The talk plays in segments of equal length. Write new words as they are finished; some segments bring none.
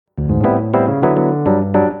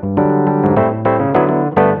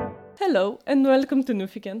Hello and welcome to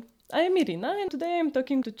Nufiken. I am Irina and today I am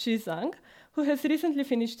talking to Chi Zhang, who has recently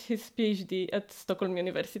finished his PhD at Stockholm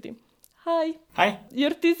University. Hi. Hi. Your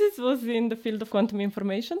thesis was in the field of quantum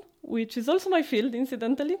information, which is also my field,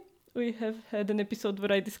 incidentally. We have had an episode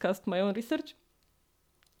where I discussed my own research.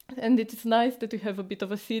 And it is nice that we have a bit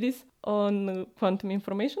of a series on quantum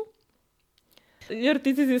information. Your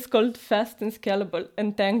thesis is called Fast and Scalable,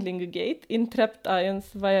 Entangling a Gate in Trapped Ions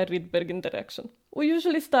via Rydberg Interaction. We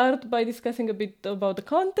usually start by discussing a bit about the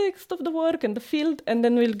context of the work and the field, and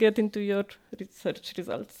then we'll get into your research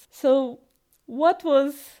results. So, what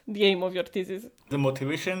was the aim of your thesis? The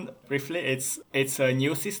motivation, briefly, it's a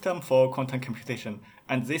new system for quantum computation.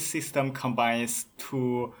 And this system combines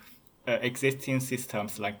two existing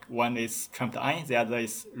systems. Like one is trapped ion, the other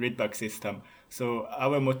is Rydberg system. So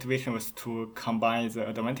our motivation was to combine the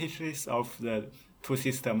advantages of the two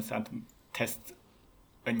systems and test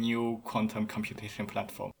a new quantum computation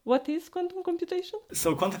platform. What is quantum computation?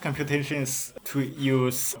 So quantum computation is to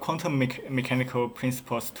use quantum mechanical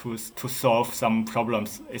principles to solve some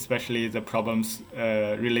problems, especially the problems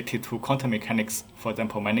related to quantum mechanics, for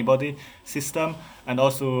example, many-body system. And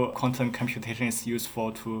also quantum computation is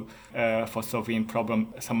useful for solving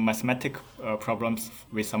some mathematical problems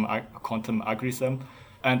with some quantum algorithm.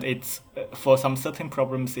 And it's for some certain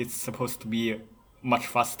problems, it's supposed to be much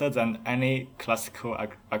faster than any classical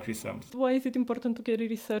algorithms. Why is it important to carry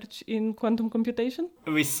research in quantum computation?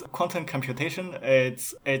 With quantum computation,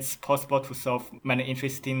 it's possible to solve many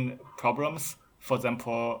interesting problems. For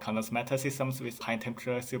example, condensed matter systems with high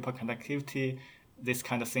temperature superconductivity, these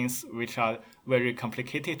kind of things which are very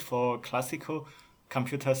complicated for classical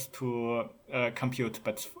computers to compute,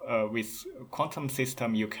 but with quantum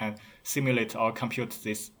system you can simulate or compute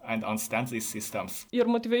this and understand these systems. Your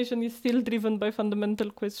motivation is still driven by fundamental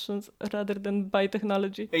questions rather than by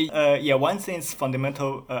technology. One thing is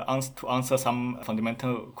fundamental to answer some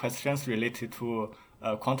fundamental questions related to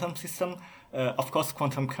quantum system. Of course,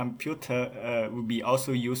 quantum computer will be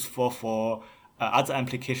also useful for other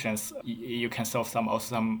applications. You can solve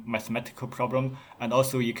some mathematical problem, and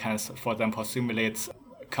also you can, for example, simulate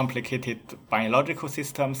complicated biological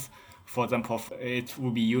systems. For example, it will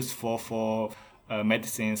be useful for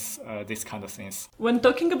medicines, these kind of things. When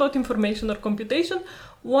talking about information or computation,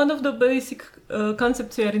 one of the basic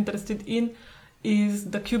concepts we are interested in is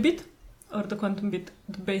the qubit, or the quantum bit,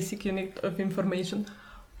 the basic unit of information.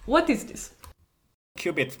 What is this?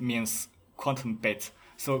 Qubit means quantum bit.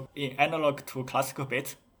 So in analog to classical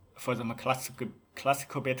bit, for example,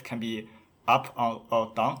 classical bit can be up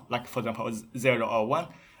or down, like for example 0 or 1.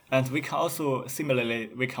 And we can also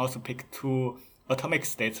pick two atomic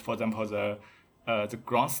states, for example the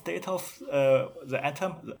ground state of the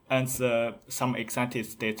atom and some excited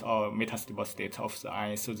state or metastable state of the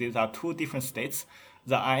ion. So these are two different states.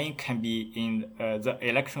 The ion can be in the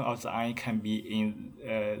electron of the ion can be in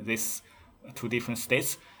these two different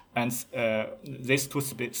states. And these two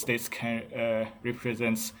states can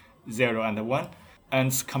represent 0 and 1.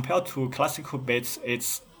 And compared to classical bits,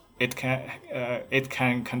 it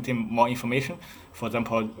can contain more information. For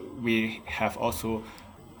example, we have also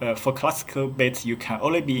for classical bits you can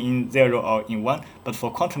only be in 0 or in 1, but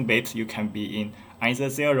for quantum bits you can be in either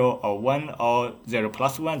 0 or 1 or 0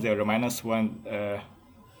 plus 1, 0 minus 1.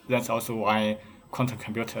 That's also why quantum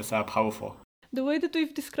computers are powerful. The way that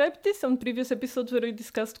we've described this on previous episodes where we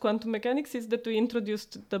discussed quantum mechanics is that we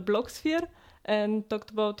introduced the block sphere and talked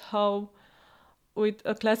about how with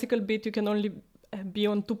a classical bit you can only be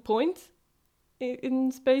on 2 points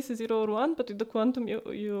in space, 0 or 1, but with the quantum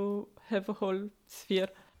you have a whole sphere.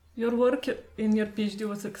 Your work in your PhD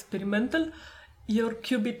was experimental. Your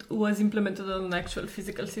qubit was implemented on an actual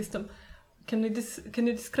physical system. Can you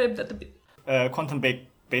describe that a bit? Quantum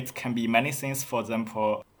bit can be many things, for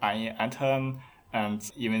example, ion atom and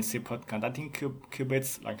even superconducting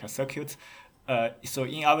qubits like a circuit. So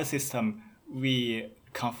in our system, we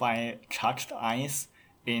confine charged ions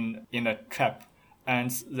in a trap, and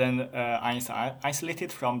then ions are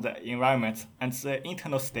isolated from the environment, and the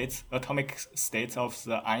internal states, atomic states of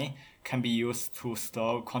the ion can be used to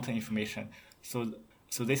store quantum information. So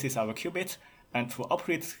this is our qubit, and to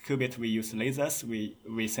operate qubit, we use lasers.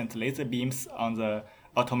 We send laser beams on the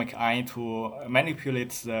atomic ion to manipulate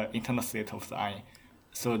the internal state of the ion.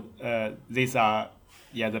 So these are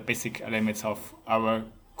the basic elements of our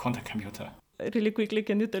quantum computer. Really quickly,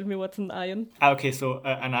 can you tell me what's an ion? Okay, so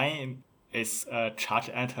an ion is a charged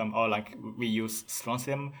atom, or like we use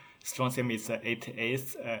strontium. Strontium is the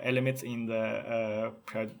 88th element in the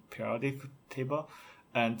periodic table,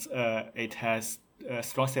 and it has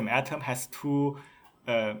strontium atom has two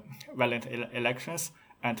valent electrons,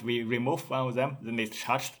 and we remove one of them, then it's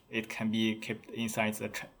charged. It can be kept inside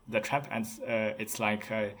the trap, and it's like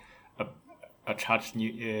a charged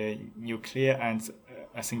nuclear and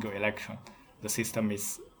a single electron. The system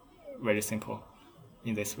is very simple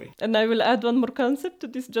in this way. And I will add one more concept to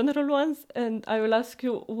these general ones, and I will ask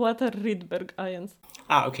you, what are Rydberg ions?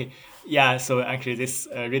 Okay. Yeah, so actually this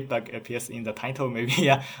Rydberg appears in the title maybe.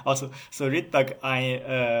 Yeah, also. So Rydberg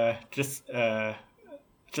ion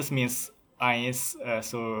just means ions,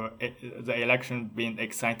 the electron being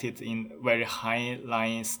excited in very high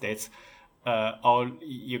line states, or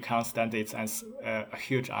you can stand it as a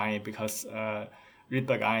huge ion because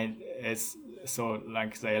Rydberg ion is so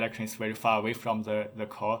like the electron is very far away from the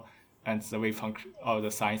core, and the wave function or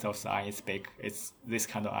the size of the ion is big. It's this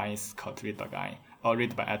kind of ion is called Rydberg ion, or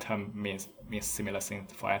Rydberg atom means similar thing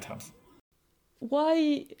for atoms.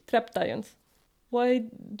 Why trapped ions? Why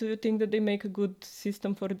do you think that they make a good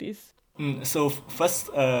system for this? So first,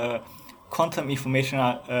 quantum information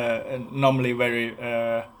are normally very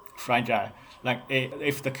fragile. Like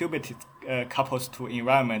if the qubit couples to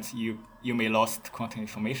environment, you may lost quantum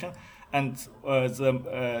information. And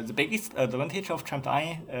the biggest advantage of trapped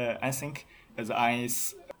ion, I think, the ion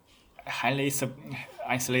is highly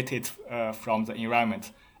isolated from the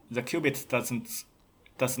environment. The qubit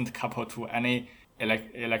doesn't couple to any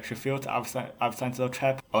electric field outside the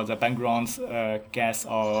trap, or the background gas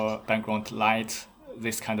or background light,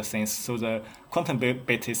 this kind of things. So the quantum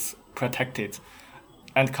bit is protected.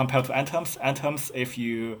 And compared to atoms,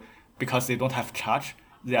 because they don't have charge,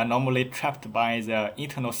 they are normally trapped by their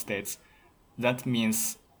internal states. That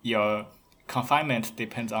means your confinement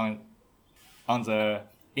depends on the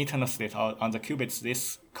internal state or on the qubits.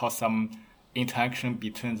 This causes some interaction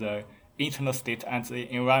between the internal state and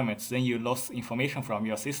the environment. Then you lose information from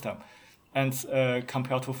your system. And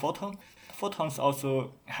compared to photons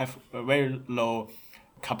also have a very low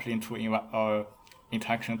coupling to or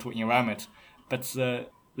interaction to environment. But the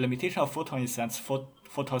limitation of photons is that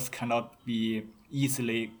photons cannot be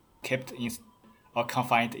easily kept in or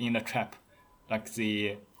confined in a trap. Like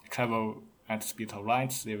they travel at the speed of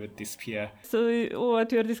light, they will disappear. So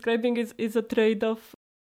what you're describing is a trade-off.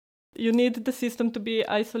 You need the system to be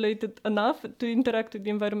isolated enough to interact with the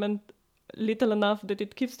environment little enough that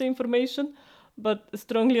it keeps the information, but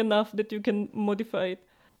strongly enough that you can modify it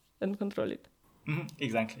and control it. Mm-hmm,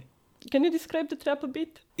 exactly. Can you describe the trap a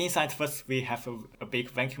bit? Inside first we have a big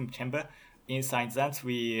vacuum chamber. Inside that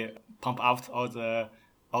we pump out all the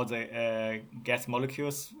gas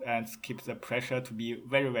molecules and keep the pressure to be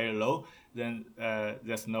very, very low. Then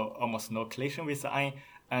there's almost no collision with the ion.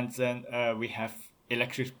 And then we have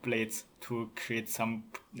electric blades to create some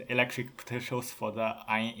electric potentials for the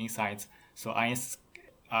ion inside. So ions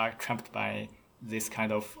are trapped by this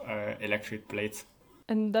kind of electric blades.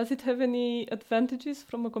 And does it have any advantages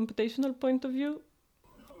from a computational point of view?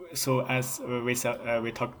 So as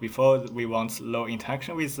we talked before, we want low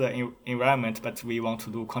interaction with the environment, but we want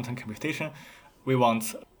to do quantum computation. We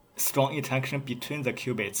want strong interaction between the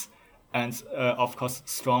qubits, and of course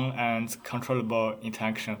strong and controllable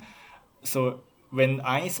interaction. So when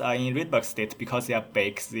ions are in Rydberg state, because they are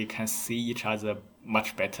big, they can see each other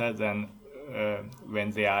much better than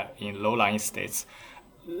when they are in low-lying states.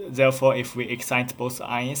 Therefore, if we excite both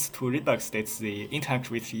ions to Rydberg states, they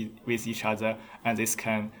interact with each other, and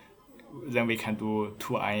then we can do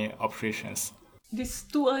two-ion operations. These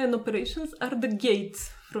two-ion operations are the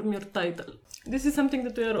gates from your title. This is something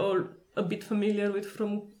that we are all a bit familiar with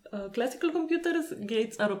from classical computers.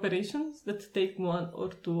 Gates are operations that take one or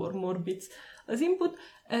two or more bits as input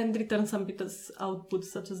and return some bit as output,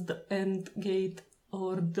 such as the AND gate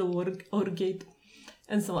or the OR gate,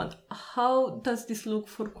 and so on. How does this look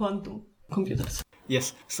for quantum computers?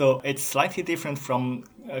 Yes, so it's slightly different from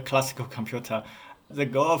a classical computer. The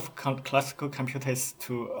goal of classical computer is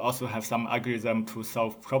to also have some algorithm to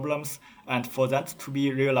solve problems. And for that to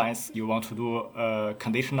be realized, you want to do a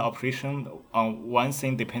conditional operation on one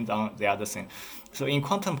thing depends on the other thing. So in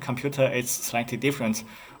quantum computer, it's slightly different.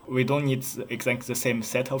 We don't need exactly the same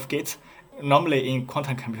set of gates. Normally in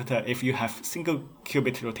quantum computer, if you have single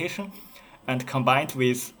qubit rotation and combined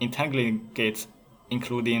with entangling gates,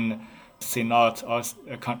 including CNOT or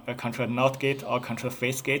a control NOT gate or control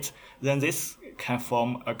phase gate, then this can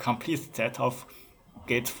form a complete set of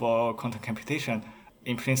gates for quantum computation.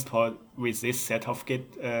 In principle, with this set of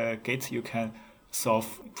gates, you can solve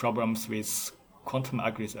problems with quantum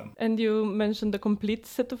algorithm. And you mentioned the complete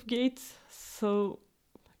set of gates. So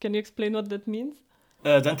can you explain what that means?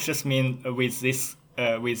 That just means with this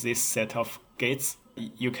set of gates,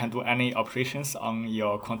 you can do any operations on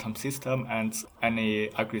your quantum system and any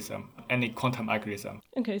algorithm. any quantum algorithm.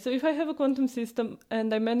 Okay, so if I have a quantum system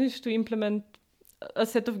and I manage to implement a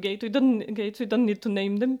set of gates, we don't need to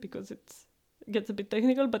name them because it gets a bit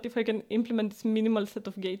technical, but if I can implement this minimal set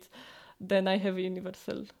of gates, then I have a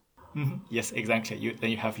universal. Mm-hmm. Yes, exactly.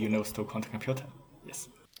 Then you have universal quantum computer. Yes.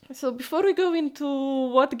 So before we go into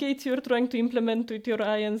what gates you're trying to implement with your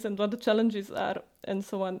ions and what the challenges are and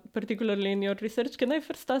so on, particularly in your research, can I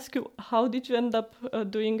first ask you, how did you end up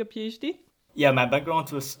doing a PhD? Yeah, my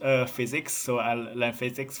background was physics, so I learned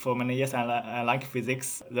physics for many years, and I like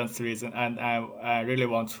physics. That's the reason, and I really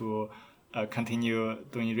want to continue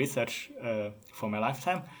doing research for my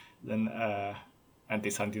lifetime. Then I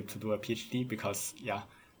decided to do a PhD because,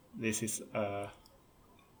 this is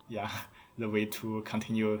the way to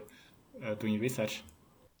continue doing research.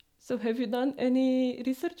 So have you done any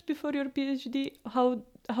research before your PhD?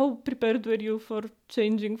 How prepared were you for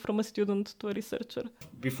changing from a student to a researcher?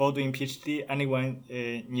 Before doing PhD, anyone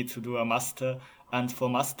needs to do a master. And for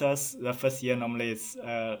masters, the first year normally is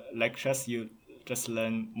lectures. You just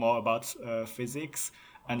learn more about physics.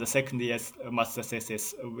 And the second year is a master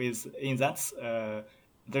thesis.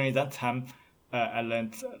 During that time, I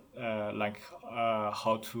learned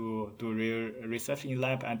how to do real research in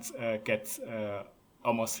lab and get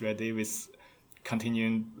almost ready with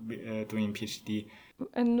continuing doing PhD.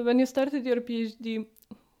 And when you started your PhD,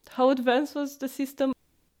 how advanced was the system?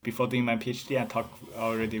 Before doing my PhD, I talked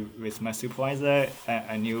already with my supervisor.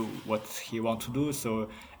 I knew what he wanted to do, so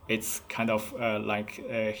it's kind of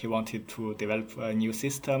he wanted to develop a new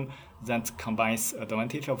system that combines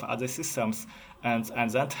advantage of other systems. And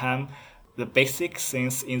at that time, the basic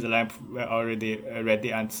things in the lab were already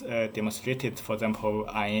ready and demonstrated. For example,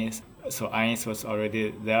 ions. So ions was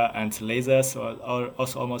already there, and lasers were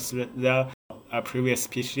also almost there. A previous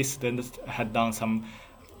PhD student had done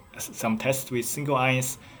some tests with single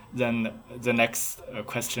ions. Then the next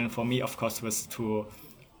question for me, of course, was to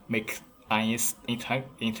make ions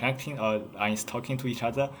interacting or ions talking to each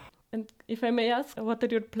other. And if I may ask, what are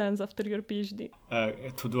your plans after your PhD?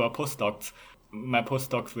 To do a postdoc. My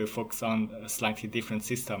postdoc will focus on a slightly different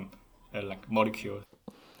system, like molecule.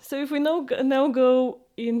 So if we now go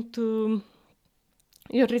into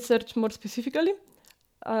your research more specifically,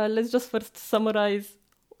 let's just first summarize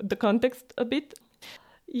the context a bit.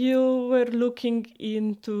 You were looking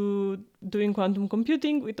into doing quantum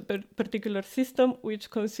computing with a particular system which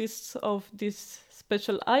consists of these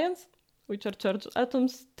special ions, which are charged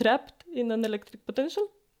atoms trapped in an electric potential.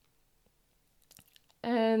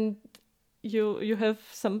 And you have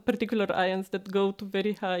some particular ions that go to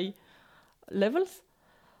very high levels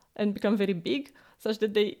and become very big, such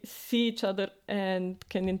that they see each other and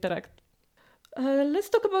can interact. Let's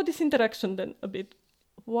talk about this interaction then a bit.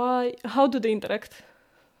 How do they interact?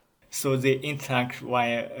 So they interact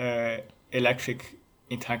via electric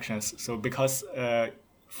interactions. So because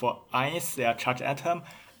for ions, they are charged atom,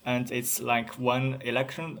 and it's like one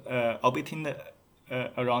electron orbiting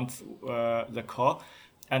around the core.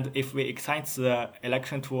 And if we excite the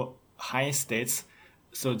electron to high states,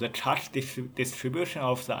 so the charge distribution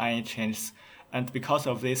of the ion changes. And because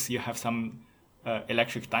of this, you have some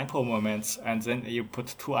electric dipole moments. And then you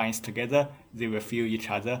put two ions together, they will feel each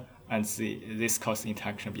other. And this causes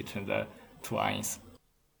interaction between the two ions.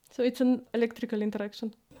 So it's an electrical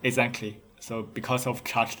interaction? Exactly. So because of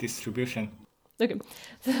charge distribution. Okay,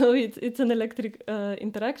 so it's an electric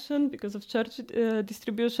interaction because of charge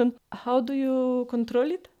distribution. How do you control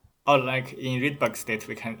it? Or like in Rydberg state,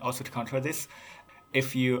 we can also control this.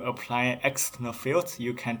 If you apply external fields,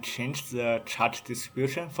 you can change the charge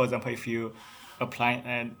distribution. For example, if you apply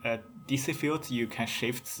a DC field, you can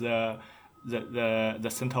shift the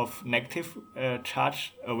center of negative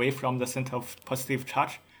charge away from the center of positive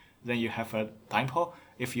charge. Then you have a dipole.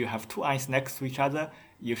 If you have two ions next to each other,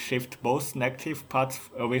 you shift both negative parts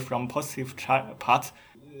away from positive part,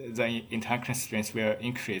 the interaction strength will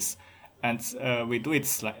increase. And we do it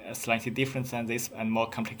slightly different than this and more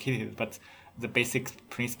complicated, but the basic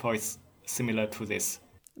principle is similar to this.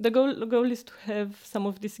 The goal is to have some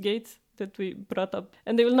of these gates that we brought up,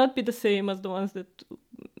 and they will not be the same as the ones that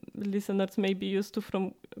listeners may be used to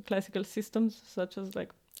from classical systems, such as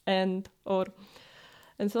like AND or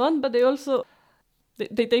and so on, but they also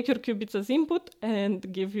they take your qubits as input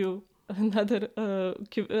and give you other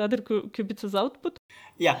qubits as output.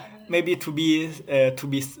 Yeah, maybe to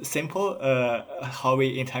be simple, how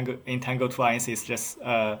we entangle two ions is just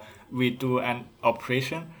we do an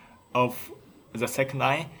operation of the second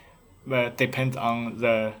ion, depends on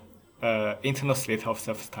the internal state of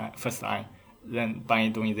the first ion. Then by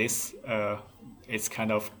doing this, it's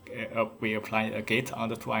kind of we apply a gate on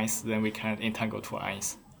the two ions, then we can entangle two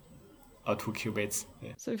ions. or 2 qubits.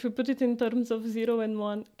 Yeah. So if you put it in terms of 0 and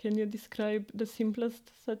 1, can you describe the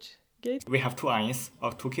simplest such gate? We have 2 ions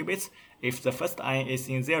of 2 qubits. If the first ion is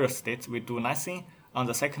in 0 state, we do nothing. On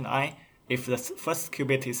the second ion, if the first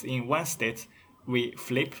qubit is in 1 state, we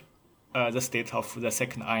flip the state of the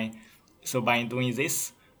second ion. So by doing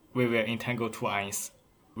this, we will entangle 2 ions.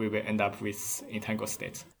 We will end up with entangled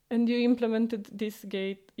state. And you implemented this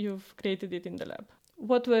gate, you've created it in the lab.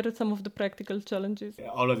 What were some of the practical challenges?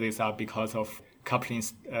 All of these are because of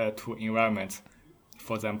couplings to environment.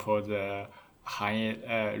 For example, the high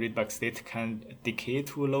Rydberg state can decay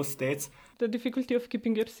to low states. The difficulty of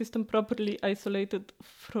keeping your system properly isolated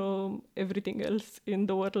from everything else in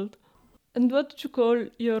the world. And what would you call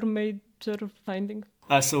your major finding?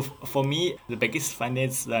 So for me, the biggest finding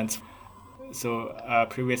is that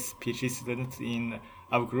previous PhD students in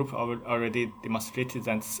our group already demonstrated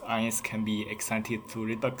that ions can be excited to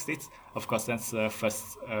Rydberg states. Of course, that's the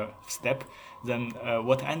first step. Then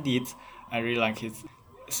what I did, I really like it.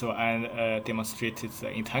 So I demonstrated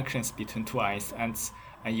the interactions between 2 ions, and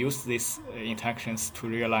I used these interactions to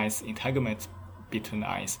realize entanglement between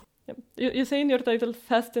ions. Yeah. You say in your title,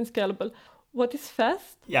 fast and scalable. What is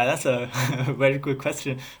fast? Yeah, that's a very good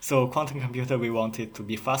question. So quantum computer, we want it to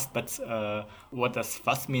be fast, but what does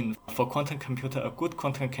fast mean? For quantum computer, a good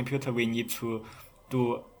quantum computer, we need to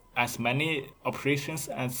do as many operations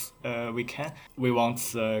as we can. We want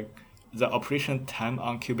the operation time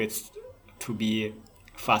on qubits to be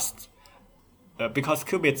fast. Because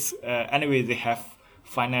qubits, anyway, they have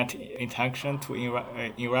finite interaction to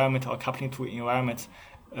environment or coupling to environment.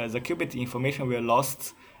 The qubit information will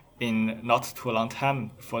lost in not too long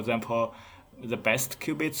time. For example, the best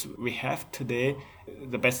qubits we have today,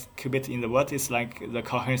 the best qubit in the world is like the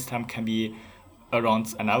coherence time can be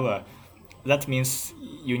around an hour. That means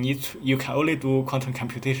you can only do quantum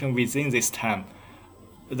computation within this time.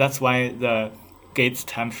 That's why the gate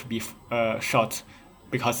time should be short,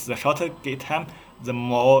 because the shorter gate time, the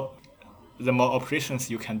more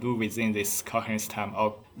operations you can do within this coherence time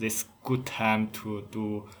or this good time to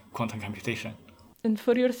do quantum computation. And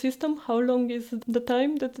for your system, how long is the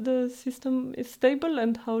time that the system is stable,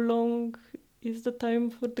 and how long is the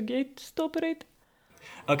time for the gates to operate?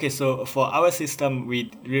 Okay, so for our system, we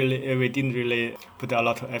didn't really put a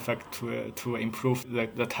lot of effort to improve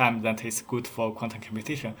the time that is good for quantum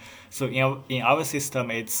computation. So in our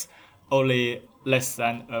system, it's only less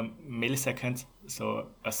than a millisecond, so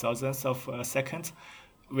a thousandth of a second,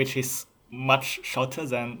 which is much shorter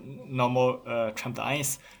than normal trapped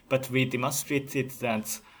ions. But we demonstrated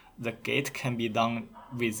that the gate can be done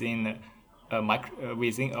within a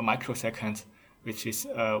microsecond, which is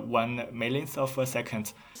 1 millionth of a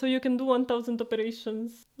second. So you can do 1,000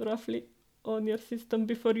 operations roughly on your system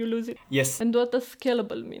before you lose it? Yes. And what does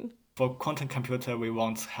scalable mean? For quantum computer, we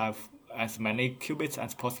want to have as many qubits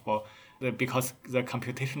as possible because the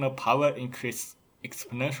computational power increases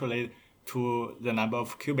exponentially to the number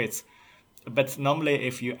of qubits. But normally,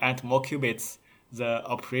 if you add more qubits, the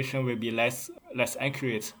operation will be less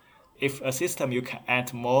accurate. If a system you can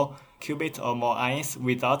add more qubits or more ions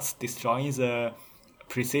without destroying the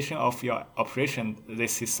precision of your operation,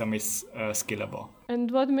 this system is scalable. And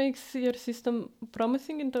what makes your system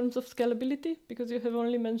promising in terms of scalability? Because you have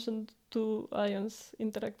only mentioned 2 ions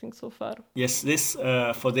interacting so far. Yes,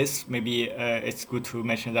 for this maybe it's good to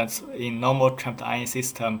mention that in normal trapped ion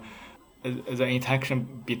system, the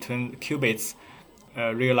interaction between qubits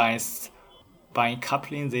realized by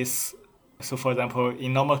coupling this. So for example,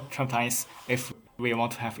 in normal trapped ions, if we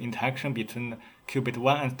want to have interaction between qubit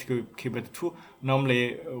 1 and qubit 2,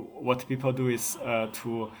 normally what people do is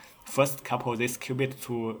to first couple this qubit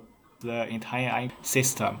to the entire ion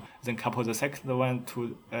system, then couple the second one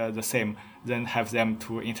to the same, then have them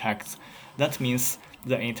to interact. That means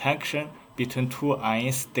the interaction between 2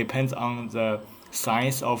 ions depends on the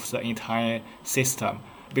size of the entire system.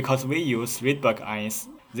 Because we use Rydberg ions,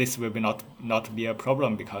 this will not be a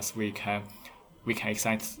problem because we can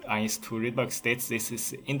excite ions to Rydberg states. This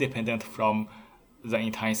is independent from the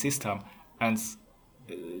entire system, and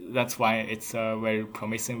that's why it's a very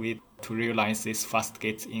promising way to realize this fast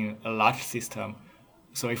gate in a large system.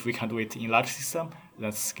 So if we can do it in large system,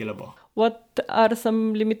 that's scalable. What are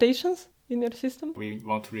some limitations in your system? We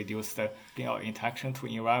want to reduce the interaction to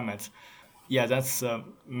environment. Yeah, that's the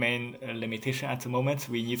main limitation at the moment.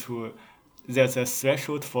 There's a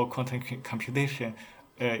threshold for quantum computation.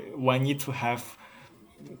 One need to have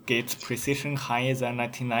gate precision higher than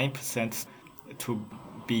 99% to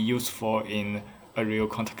be useful in a real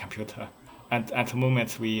quantum computer. And at the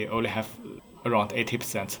moment, we only have around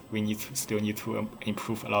 80%. We still need to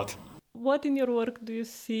improve a lot. What in your work do you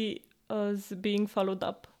see as being followed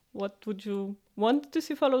up What would you want to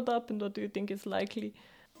see followed up, and what do you think is likely?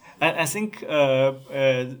 I think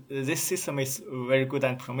this system is very good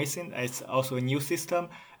and promising. It's also a new system,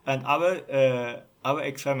 and our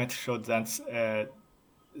experiment showed that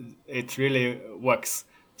it really works.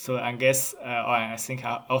 So I guess, or I think,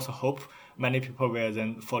 I also hope many people will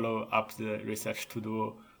then follow up the research to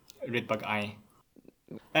do Rydberg iron.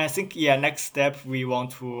 I think, next step we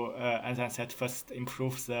want to, as I said, first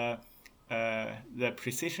improve the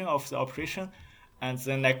precision of the operation, and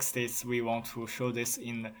the next is we want to show this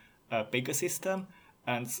in a bigger system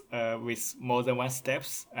and with more than one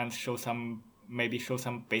steps, and show some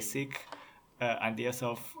basic ideas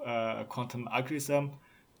of quantum algorithm,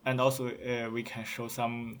 and also we can show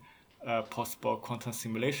some possible quantum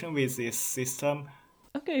simulation with this system.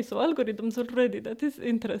 Okay, so algorithms already. That is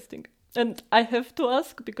interesting. And I have to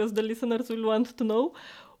ask, because the listeners will want to know,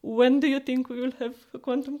 when do you think we will have a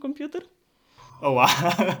quantum computer? Oh,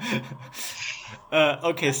 wow.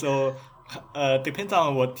 Okay, so depends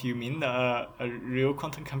on what you mean, a real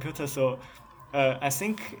quantum computer. So I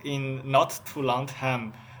think in not too long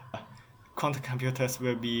time, quantum computers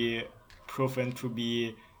will be proven to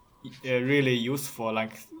be really useful.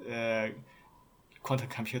 Like quantum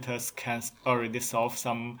computers can already solve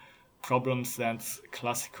some problems that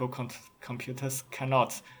classical computers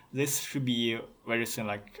cannot. This should be very soon,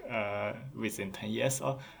 like within 10 years,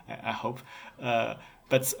 or I hope.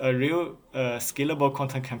 But a real scalable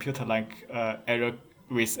quantum computer, like error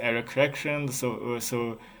correction,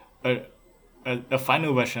 so a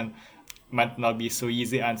final version might not be so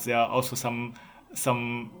easy, and there are also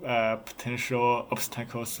some potential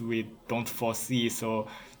obstacles we don't foresee. So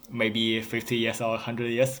maybe 50 years or 100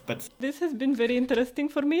 years. But this has been very interesting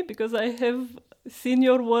for me, because I have seen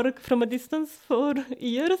your work from a distance for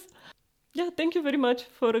years. Yeah, thank you very much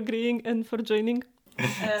for agreeing and for joining.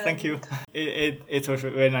 Thank you. It was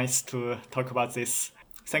very nice to talk about this.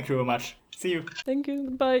 Thank you very much. See you. Thank you.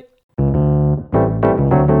 Goodbye.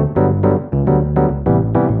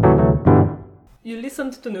 You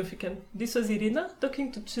listened to Nufiken. This was Irina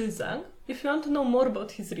talking to Chi Zhang. If you want to know more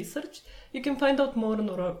about his research, you can find out more on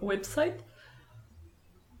our website,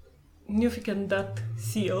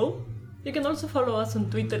 nufiken.co. You can also follow us on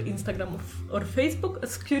Twitter, Instagram, or Facebook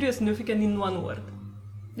as Curious Nufiken in one word.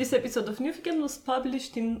 This episode of Nufiken was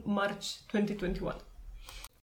published in March 2021.